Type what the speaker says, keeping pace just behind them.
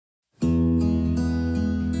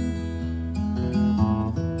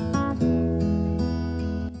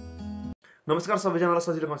नमस्कार सबैजनालाई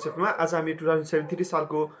सजिलो कन्सेप्टमा आज हामी 2073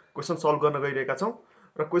 सालको क्वेसन सल्भ गर्न गइरहेका छौँ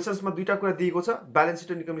र क्वेसन्समा दुईटा कुरा दिएको छ balance seat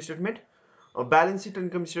and income statement balance seat and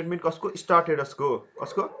income statement कसको start एडर्सको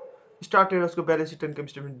balance seat and income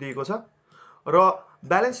statement दिएको छ र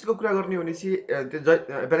ब्यालेन्स सिटको कुरा गर्ने हो भने चाहिँ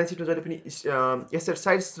ब्यालेन्स सिटमा जहिले पनि एसेट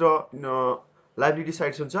साइड्स र लाइबिलिटी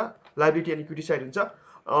साइड्स हुन्छ लाइबिलिटी एन्ड इक्विटी साइड हुन्छ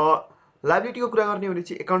लाइबिलिटीको कुरा गर्ने हो भने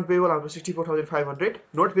चाहिँ एकाउन्ट पेबल हाम्रो 64,500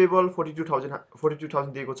 नोट पेबल 42,000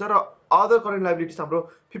 दिएको छ र अदर करेन्ट लाइबिलिटिज हाम्रो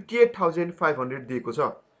 58,500 दिएको छ।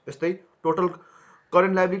 त्यस्तै total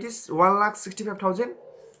current liabilities 1,65,000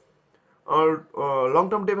 long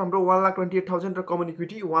term debt हाम्रो 1,28,000 र कमन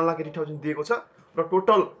इक्विटी 1,80,000 दिएको छ र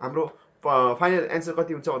टोटल हाम्रो फाइनल एन्सर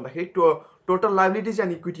कति हुन्छ भन्दाखेरि टोटल लाइबिलिटिज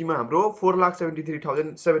एन्ड इक्विटीमा हाम्रो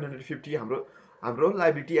 4,73,750 हाम्रो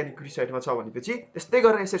लाइबिलिटी एन्ड इक्विटी साइडमा छ भनेपछि त्यस्तै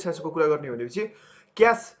गरेर एसेट साइडको कुरा गर्ने हो भनेपछि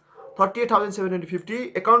क्यास 38,750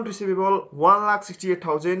 एकाउन्ट रिसिभेबल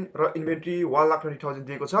 1,68,000 र इन्भेन्ट्री 1,20,000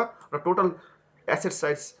 दिएको छ र total asset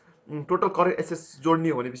sides total current assets जोड्ने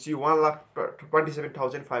हो भनेपछि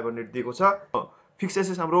 1,27,500 दिएको छ। फिक्स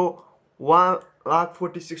एसेट्स हाम्रो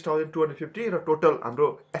 1,46,250 र टोटल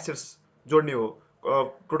हाम्रो एसेट्स जोड्ने हो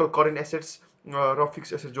टोटल करेन्ट एसेट्स र फिक्स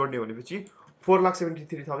एसेट्स जोड्ने हो भनेपछि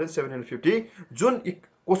 4,73,750 जुन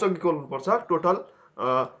कोसँग इक्वल हुनुपर्छ टोटल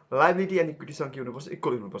लाइबिलिटी एन्ड इक्विटीसँग के हुनुपर्छ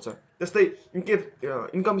इक्वल हुनुपर्छ। त्यस्तै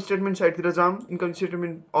इन्कम स्टेटमेन्ट साइडतिर जाऊँ income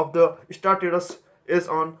statement of the start aiders is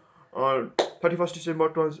an 31 December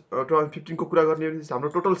 2015 को कुरा गर्ने हो हाम्रो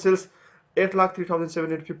टोटल सेल्स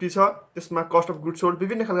 8,03,750 छ। त्यसमा कस्ट अफ गुड्स सोल्ड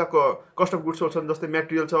विभिन्न खालका कस्ट अफ गुड्स सोल्ड छन् जस्तै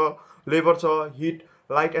मेटेरियल छ लेबर छ हिट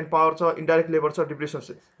लाइट एन्ड पावर छ इन्डाइरेक्ट लेबर छ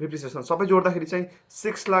डिप्रिसिएसन सबै जोड्दाखेरि चाहिँ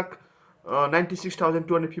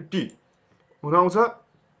 6,96,250 हुन आउँछ।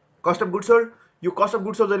 कस्ट अफ गुड्स सोल्ड यो कस्ट अफ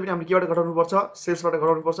गुड्स सोल्ड जहिले पनि हामीले केबाट घटाउनुपर्छ सेल्सबाट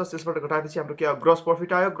घटाउनुपर्छ सेल्सबाट घटाएपछि हाम्रो के ग्रोस प्रफिट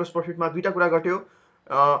आयो ग्रोस प्रफिटमा दुईटा कुरा घट्यो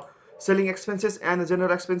selling expenses and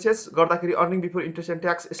general expenses गर्दाखेरि earning before interest and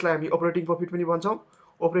tax यसलाई हामी अपरेटिङ प्रफिट पनि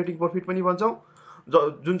भन्छौँ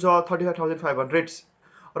जुन छ 35,500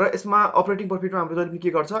 र यसमा अपरेटिङ प्रफिटमा हाम्रो जहिले पनि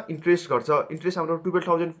के गर्छ इन्ट्रेस्ट गर्छ इन्ट्रेस्ट हाम्रो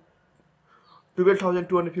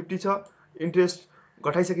 12,250 छ इन्ट्रेस्ट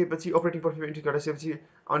घटाइसकेपछि अपरेटिङ प्रफिट इन्ट्रेस्ट घटाइसकेपछि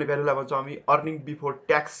आउने भ्यालुलाई भन्छौँ हामी अर्निङ बिफोर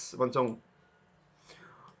ट्याक्स भन्छौँ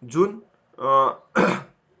जुन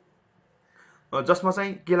जसमा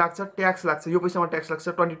चाहिँ के लाग्छ ट्याक्स लाग्छ यो पैसामा ट्याक्स लाग्छ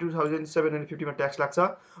 22,750 मा ट्याक्स लाग्छ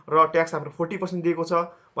र ट्याक्स हाम्रो 40% दिएको छ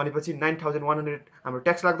भनेपछि 9,100 हाम्रो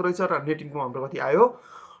ट्याक्स लाग्दो रहेछ र नेट इन्कम हाम्रो कति आयो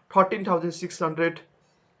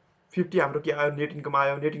 13,650 हाम्रो के आयो नेट इन्कम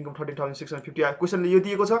 13,650 आयो क्वेसनले यो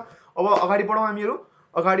दिएको छ। अब अगाडि बढौँ हामीहरू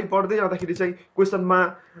अगाडि बढ्दै जाँदाखेरि चाहिँ क्वेसनमा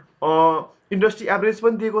इन्डस्ट्री एभरेज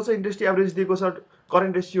पनि दिएको छ इन्डस्ट्री एभरेज दिएको छ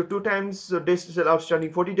current ratio 2 times days sale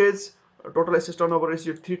outstanding 40 days total assets turnover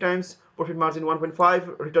ratio 3 times profit margin 1.5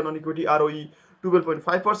 return on equity ROE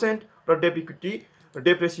 12.5% र डेप इक्विटी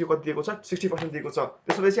डेप रेसियो कति दिएको छ 60% दिएको छ।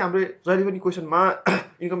 त्यसपछि हामीले जहिले पनि क्वेसनमा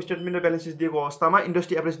इन्कम स्टेटमेन्ट र ब्यालेन्स सिट दिएको अवस्थामा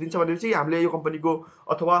इन्डस्ट्री एभरेज दिन्छ भनेपछि हामीले यो कम्पनीको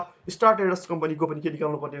अथवा स्टार्ट एडर्स कम्पनीको पनि के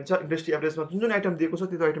निकाल्नु पर्ने हुन्छ इन्डस्ट्री एभरेजमा जुन जुन आइटम दिएको छ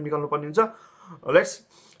त्यो आइटम निकाल्नु पर्ने हुन्छ। लेट्स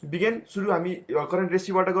बिगिन सुरु हामी करेन्ट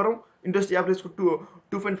रेसियोबाट गरौँ इन्डस्ट्री एभरेजको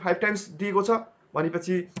 2.5 टाइम्स दिएको छ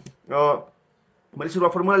भनेपछि मैले सुरुमा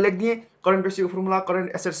formula लेखिदिएँ current रेसियोको formula current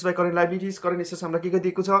assets by current liabilities current assets हामीलाई के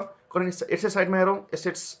दिएको छ करेन्ट एसेट साइडमा हेरौँ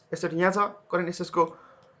एसेट यहाँ छ करेन्ट एसेट्सको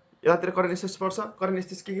यतातिर करेन्ट एसेट्स पर्छ करेन्ट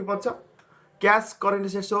एसेट्स के पर्छ क्यास करेन्ट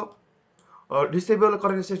एसेट्स हो रिसिभेबल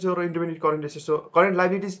करेन्ट एसेट्स हो र इन्डिपेन्डेन्ट करेन्ट एसेट्स हो। करेन्ट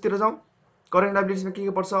लाइबिलिटिजतिर जाउँ करेन्ट लाइबिलिटिजमा के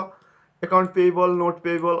पर्छ account payable note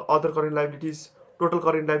payable other current liabilities total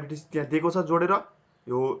current liabilities त्यहाँ दिएको छ जोडेर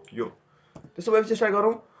यो त्यसो भएपछि ट्राई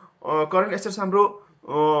गरौँ करेन्ट एसेट्स हाम्रो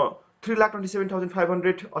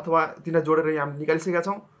 3,27,500 अथवा तिनीलाई जोडेर यहाँ हामीले निकालिसकेका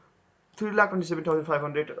छौँ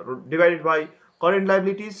 3,27,500 डिभाइडेड बाई करेन्ट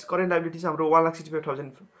लाइबिलिटिज हाम्रो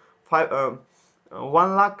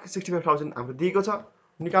 1,65,000 हाम्रो दिएको छ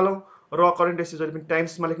निकालौँ र करेन्ट रेसियो जहिले पनि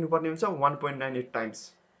टाइम्समा लेख्नुपर्ने हुन्छ 1.98 टाइम्स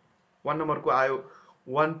 1 नम्बरको आयो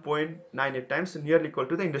 1.98 times nearly equal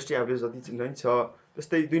to the industry average जति नै छ।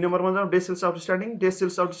 त्यस्तै 2 नम्बरमा जाउँ days sales outstanding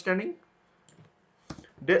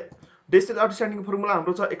days sale outstanding formula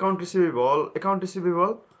हाम्रो छ account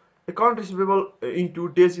receivable into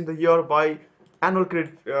days in the year by annual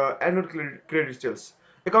credit sales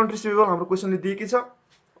account receivable हाम्रो क्वेसनले दिएकै छ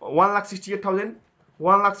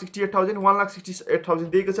 1,68,000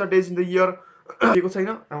 दिएको छ डेज इन द इयर दिएको छैन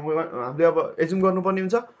हामीले अब एजुम गर्नुपर्ने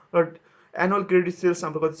हुन्छ र एनुअल क्रेडिट सेल्स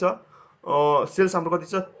हाम्रो कति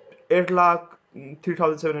छ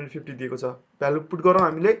 8,03,750 दिएको छ भ्यालु पुट गरौँ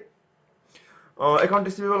हामीले एकाउन्ट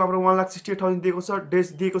रिसिभेबल हाम्रो 1,68,000 दिएको छ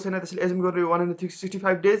डेज दिएको छैन त्यसैले एजुम गरेर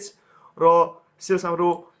 165 डेज र सेल्स हाम्रो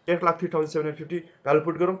 1,03,750 भ्यालु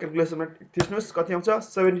पुट गरौँ क्यालकुलेसनमा थिच्नुहोस् कति आउँछ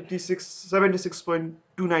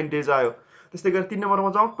 76.29 डेज आयो। त्यस्तै गरी 3 नम्बरमा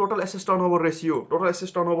जाउँ total assets turnover ratio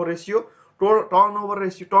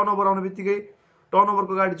turnover आउने बित्तिकै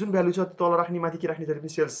टर्नओभरको अगाडि जुन भ्यालु छ त्यो तल राख्ने माथि के राख्ने जहिले पनि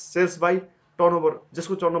सेल्स बाई टर्नओभर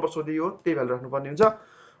जसको टर्नओभर सोधियो त्यही भ्यालु राख्नुपर्ने हुन्छ।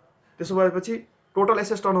 त्यसो भएपछि total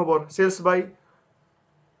assets turnover sales by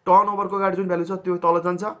टर्नओभरको अगाडि जुन भ्यालु छ त्यो तल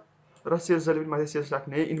जान्छ र सेल्स जहिले पनि माथि सेल्स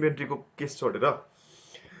राख्ने इन्भेन्ट्रीको केस छोडेर।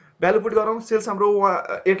 भ्यालु पुट गरौँ सेल्स हाम्रो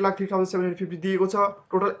 8,03,750 दिएको छ।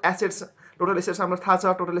 टोटल एसेट्स हाम्रो थाहा छ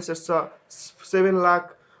टोटल एसेट्स छ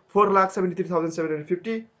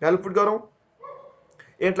 4,73,750 भ्यालु पुट गरौँ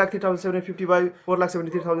 8,03,750 बाई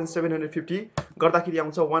 4,73,750 गर्दाखेरि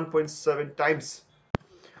आउँछ 1.7 टाइम्स।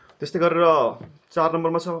 त्यस्तै गरेर 4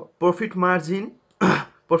 नम्बरमा छ प्रॉफिट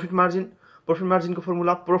मार्जिनको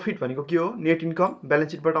फर्मुला प्रॉफिट भनेको के हो नेट इन्कम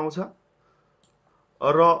ब्यालेन्स सिटबाट आउँछ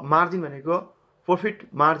र मार्जिन भनेको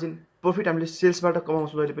प्रॉफिट हामीले सेल्सबाट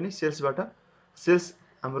कमाउँछौँ जहिले पनि सेल्स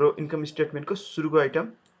हाम्रो इन्कम स्टेटमेन्टको सुरुको आइटम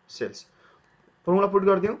सेल्स। फर्मुला पुट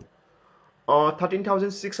गरिदिउँ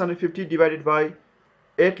 13,650 डिभाइडेड बाई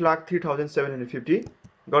 8,03,750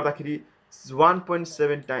 गर्दाखेरि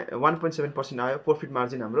 1.7% आयो प्रॉफिट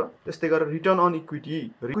मार्जिन हाम्रो। त्यस्तै गरेर रिटर्न अन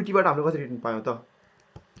इक्विटीबाट हामीले कति रिटर्न पायौँ त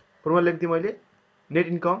फर्मुला लेख्दिएँ मैले net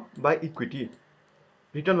income by equity.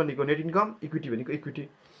 Return भनेको नेट इन्कम इक्विटी भनेको इक्विटी।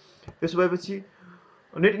 त्यसो भएपछि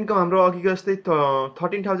नेट इन्कम हाम्रो अघिको जस्तै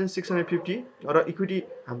 13,650 र इक्विटी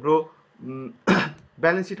हाम्रो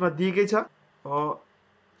ब्यालेन्स सिटमा दिएकै छ।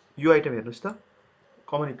 यो आइटम हेर्नुहोस् त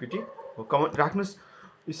कमन इक्विटी हो कमन राख्नुहोस्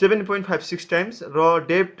 7.56 टाइम्स र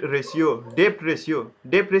डेब्ट रेसियो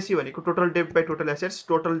भनेको टोटल डेब्ट बाई टोटल एसेट्स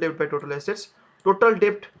टोटल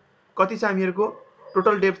डेब्ट कति छ हामीहरूको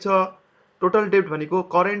टोटल डेब्ट भनेको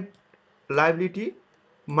करेन्ट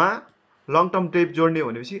लायबिलिटीमा लङ टर्म डेब्ट जोड्ने हो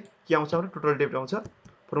भनेपछि के आउँछ हाम्रो टोटल डेब्ट आउँछ।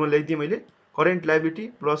 फर्मुला लेखिदिएँ मैले current liability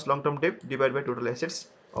plus long term डेब्ट डिभाइड बाई टोटल एसेट्स।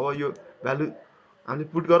 अब यो भ्यालु हामीले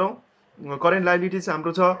पुट गरौँ करेन्ट लायबिलिटी चाहिँ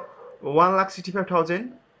हाम्रो छ 1,65,000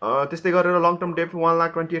 त्यस्तै गरेर लङ टर्म डेब्ट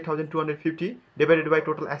 1,28,250 डिभाइडेड बाई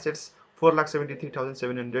टोटल एसेट्स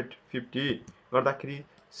 4,73,750 गर्दाखेरि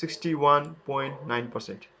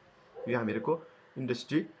 61.9%। यो हामीहरूको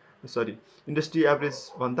इन्डस्ट्री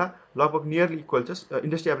एभरेज भन्दा लगभग नियरली इक्वल छ।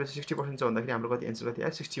 इन्डस्ट्री एभरेज 60% छ भन्दाखेरि हाम्रो कति एन्सर कति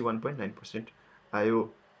आयो 61.9% आयो।